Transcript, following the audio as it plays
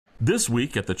This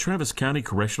week at the Travis County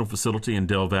Correctional Facility in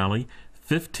Del Valle,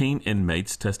 15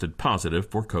 inmates tested positive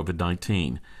for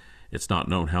COVID-19. It's not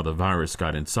known how the virus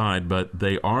got inside, but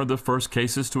they are the first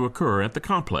cases to occur at the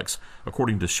complex,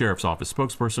 according to Sheriff's Office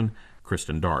spokesperson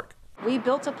Kristen Dark. We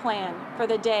built a plan for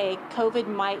the day COVID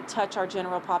might touch our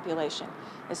general population.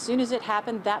 As soon as it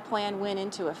happened, that plan went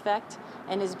into effect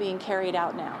and is being carried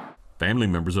out now. Family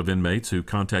members of inmates who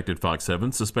contacted Fox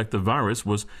 7 suspect the virus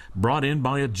was brought in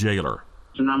by a jailer.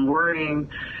 And I'm worrying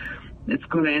it's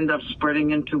going to end up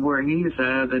spreading into where he's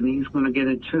at, and he's going to get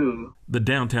it too. The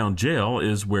downtown jail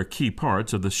is where key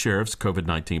parts of the sheriff's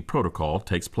COVID-19 protocol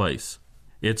takes place.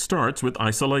 It starts with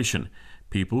isolation.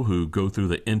 People who go through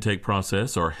the intake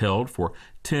process are held for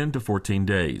 10 to 14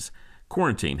 days.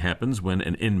 Quarantine happens when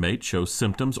an inmate shows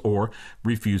symptoms or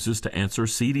refuses to answer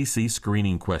CDC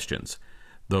screening questions.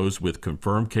 Those with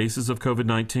confirmed cases of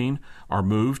COVID-19 are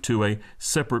moved to a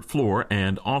separate floor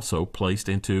and also placed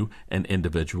into an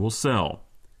individual cell.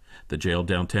 The jail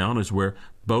downtown is where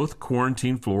both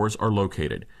quarantine floors are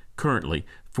located. Currently,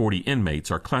 40 inmates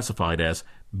are classified as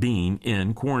being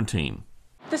in quarantine.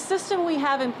 The system we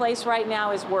have in place right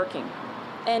now is working,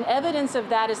 and evidence of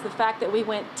that is the fact that we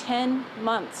went 10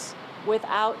 months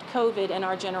without COVID in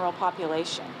our general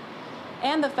population,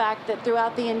 and the fact that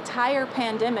throughout the entire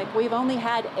pandemic, we've only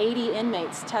had 80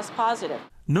 inmates test positive.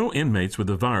 No inmates with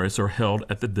the virus are held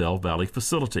at the Del Valle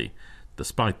facility.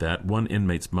 Despite that, one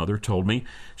inmate's mother told me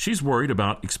she's worried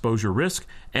about exposure risk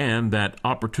and that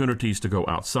opportunities to go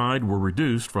outside were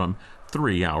reduced from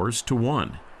 3 hours to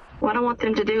 1. What I want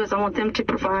them to do is I want them to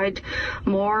provide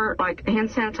more like hand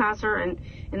sanitizer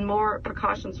and more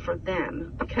precautions for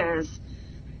them, because,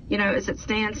 you know, as it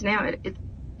stands now,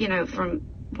 from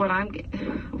what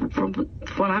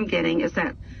I'm getting is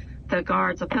that the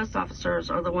guards, the post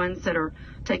officers are the ones that are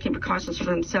taking precautions for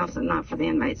themselves and not for the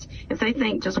inmates. If they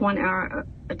think just 1 hour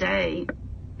a day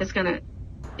is gonna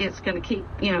keep,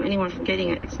 anyone from getting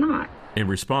it, it's not. In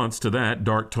response to that,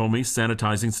 Dark told me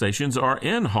sanitizing stations are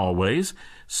in hallways.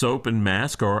 Soap and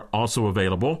mask are also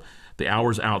available. The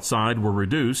hours outside were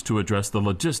reduced to address the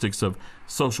logistics of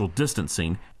social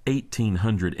distancing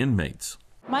 1,800 inmates.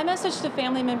 My message to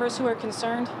family members who are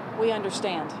concerned: we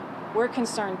understand. We're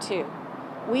concerned too.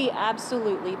 We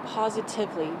absolutely,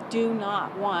 positively do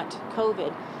not want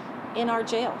COVID in our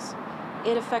jails.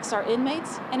 It affects our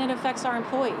inmates and it affects our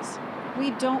employees.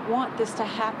 We don't want this to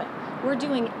happen. We're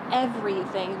doing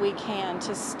everything we can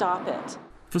to stop it.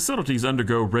 Facilities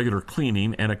undergo regular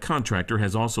cleaning, and a contractor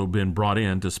has also been brought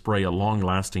in to spray a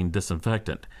long-lasting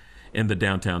disinfectant. In the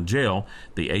downtown jail,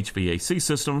 the HVAC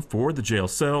system for the jail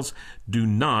cells do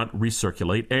not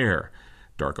recirculate air.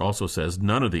 Dark also says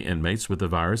none of the inmates with the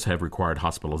virus have required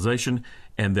hospitalization,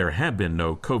 and there have been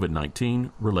no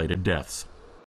COVID-19 related deaths.